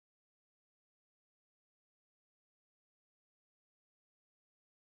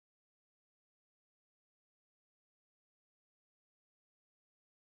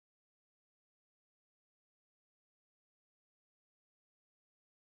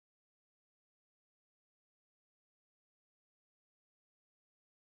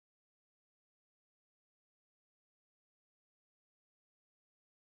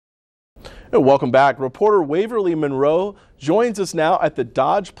Welcome back. Reporter Waverle Monroe joins us now at the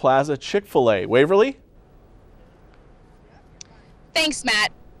Dodge Plaza Chick-fil-A. Waverle? Thanks,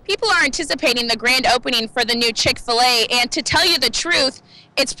 Matt. People are anticipating the grand opening for the new Chick-fil-A, and to tell you the truth,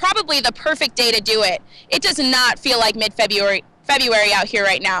 it's probably the perfect day to do it. It does not feel like mid-February out here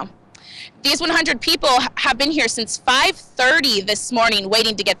right now. These 100 people have been here since 5:30 this morning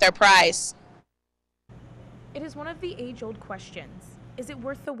waiting to get their prize. It is one of the age-old questions. Is it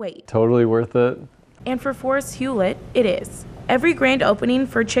worth the wait? Totally worth it. And for Forrest Hewlett, it is. Every grand opening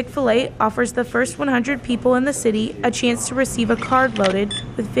for Chick-fil-A offers the first 100 people in the city a chance to receive a card loaded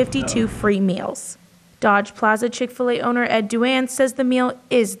with 52 free meals. Dodge Plaza Chick-fil-A owner Ed Duan says the meal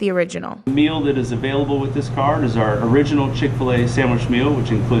is the original. The meal that is available with this card is our original Chick-fil-A sandwich meal,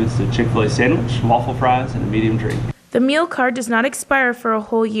 which includes the Chick-fil-A sandwich, waffle fries, and a medium drink. The meal card does not expire for a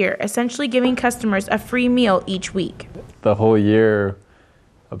whole year, essentially giving customers a free meal each week. The whole year,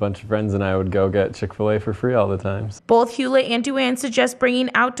 a bunch of friends and I would go get Chick-fil-A for free all the time. Both Hewlett and Duan suggest bringing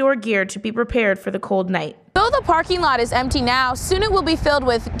outdoor gear to be prepared for the cold night. Though the parking lot is empty now, soon it will be filled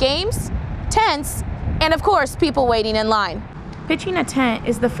with games, tents, and of course, people waiting in line. Pitching a tent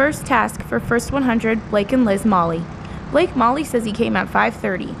is the first task for First 100 Blake and Liz Molly. Blake Molly says he came at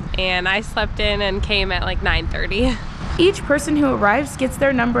 5:30. And I slept in and came at like 9:30. Each person who arrives gets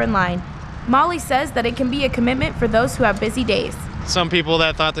their number in line. Molly says that it can be a commitment for those who have busy days. Some people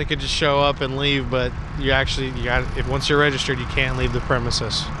that thought they could just show up and leave, but once you're registered, you can't leave the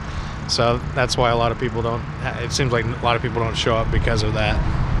premises. So that's why a lot of people don't, it seems like a lot of people don't show up because of that.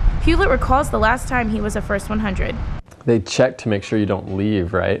 Hewlett recalls the last time he was a First 100. They check to make sure you don't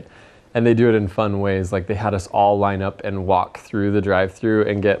leave, right? And they do it in fun ways. Like they had us all line up and walk through the drive-thru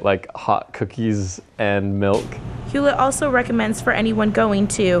and get like hot cookies and milk. Hewlett also recommends for anyone going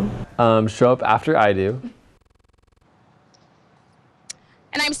to show up after I do.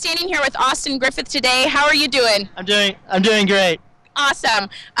 And I'm standing here with Austin Griffith today. How are you doing? I'm doing great. Awesome.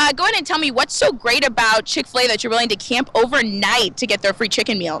 Go ahead and tell me what's so great about Chick-fil-A that you're willing to camp overnight to get their free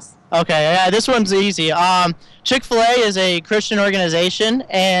chicken meals. Okay, yeah, this one's easy. Chick-fil-A is a Christian organization,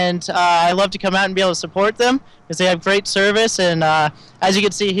 and I love to come out and be able to support them because they have great service, and as you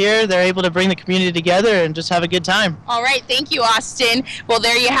can see here, they're able to bring the community together and just have a good time. All right, thank you, Austin. Well,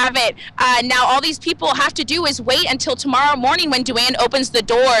 there you have it. Now all these people have to do is wait until tomorrow morning when Duan opens the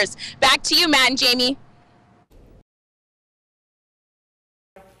doors. Back to you, Matt and Jamie.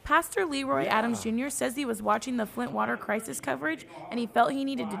 Pastor Leroy Adams Jr. says he was watching the Flint water crisis coverage and he felt he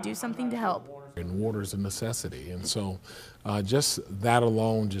needed to do something to help. And water is a necessity, and so just that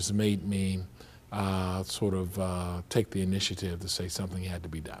alone just made me take the initiative to say something had to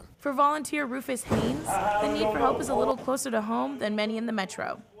be done. For volunteer Rufus Haynes, the need for help is a little closer to home than many in the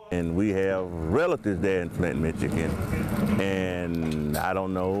metro. And we have relatives there in Flint, Michigan, and I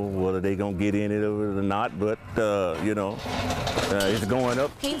don't know whether they're going to get in it or not, but, it's going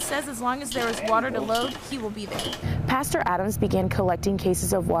up. Haynes says as long as there is water to load, he will be there. Pastor Adams began collecting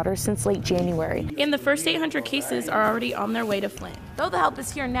cases of water since late January. And the first 800 cases are already on their way to Flint. Though the help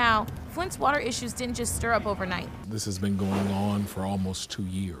is here now, Flint's water issues didn't just stir up overnight. This has been going on for almost 2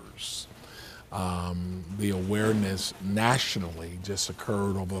 years. The awareness nationally just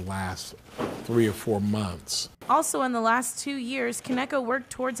occurred over the last 3 or 4 months. Also in the last 2 years, Coneco worked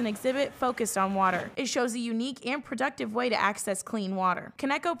towards an exhibit focused on water. It shows a unique and productive way to access clean water.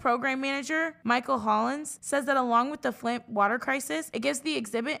 Coneco program manager Michael Hollins says that along with the Flint water crisis, it gives the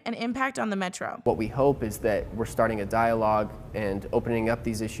exhibit an impact on the metro. What we hope is that we're starting a dialogue and opening up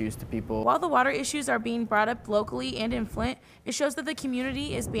these issues to people. While the water issues are being brought up locally and in Flint, it shows that the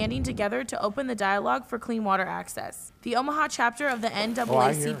community is banding together to open the dialogue for clean water access. The Omaha chapter of the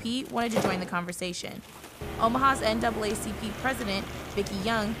NAACP wanted to join the conversation. Omaha's NAACP president, Vicki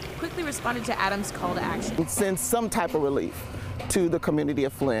Young, quickly responded to Adams' call to action. Send some type of relief to the community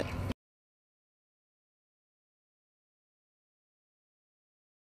of Flint.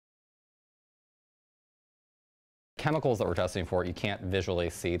 Chemicals that we're testing for, you can't visually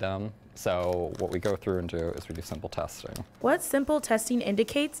see them. So what we go through and do is we do simple testing. What simple testing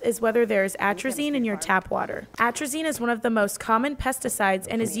indicates is whether there is atrazine in your tap water. Atrazine is one of the most common pesticides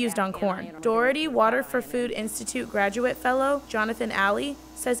and is used on corn. Doherty Water for Food Institute graduate fellow Jonathan Alley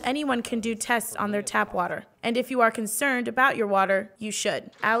says anyone can do tests on their tap water. And if you are concerned about your water, you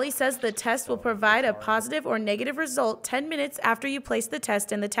should. Alley says the test will provide a positive or negative result 10 minutes after you place the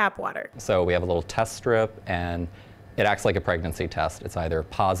test in the tap water. So we have a little test strip, and It acts like a pregnancy test. It's either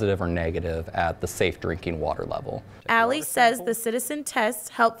positive or negative at the safe drinking water level. Allie says the citizen tests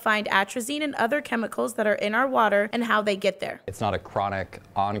help find atrazine and other chemicals that are in our water and how they get there. It's not a chronic,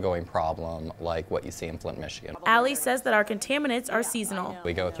 ongoing problem like what you see in Flint, Michigan. Allie says that our contaminants are seasonal.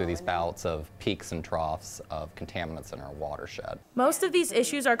 We go through these bouts of peaks and troughs of contaminants in our watershed. Most of these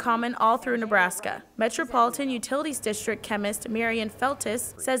issues are common all through Nebraska. Metropolitan Utilities District chemist Marian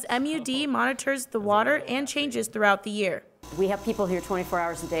Feltis says MUD monitors the water and changes throughout the year. We have people here 24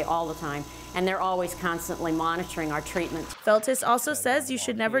 hours a day all the time, and they're always constantly monitoring our treatment. Feltis also says you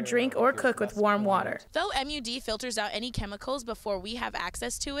should never drink or cook with warm water. Though MUD filters out any chemicals before we have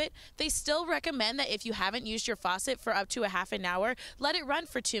access to it, they still recommend that if you haven't used your faucet for up to a half an hour, let it run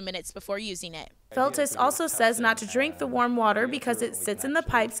for 2 minutes before using it. Feltis also says not to drink the warm water because it sits in the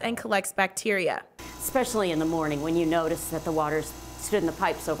pipes and collects bacteria. Especially in the morning when you notice that the water's stood in the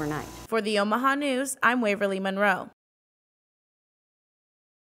pipes overnight. For the Omaha News, I'm Waverle Monroe.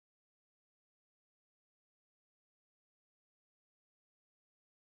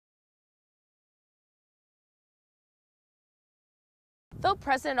 Though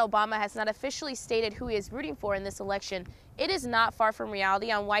President Obama has not officially stated who he is rooting for in this election, it is not far from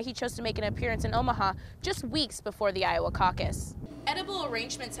reality on why he chose to make an appearance in Omaha just weeks before the Iowa caucus. Edible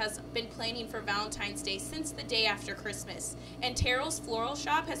Arrangements has been planning for Valentine's Day since the day after Christmas, and Terrell's Floral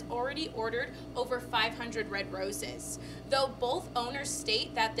Shop has already ordered over 500 red roses, though both owners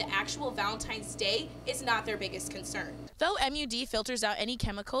state that the actual Valentine's Day is not their biggest concern. Though MUD filters out any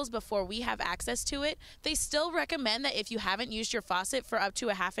chemicals before we have access to it, they still recommend that if you haven't used your faucet for up to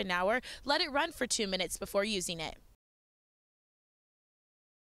a half an hour, let it run for 2 minutes before using it.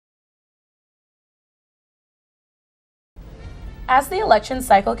 As the election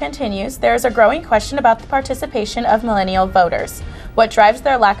cycle continues, there is a growing question about the participation of millennial voters, what drives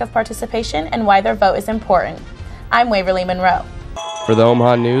their lack of participation, and why their vote is important. I'm Waverle Monroe. For the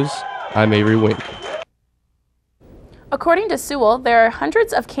Omaha News, I'm Avery Wink. According to Sewell, there are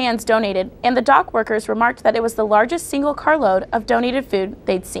hundreds of cans donated, and the dock workers remarked that it was the largest single carload of donated food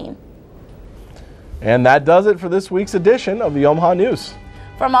they'd seen. And that does it for this week's edition of the Omaha News.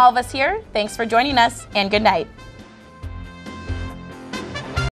 From all of us here, thanks for joining us, and good night.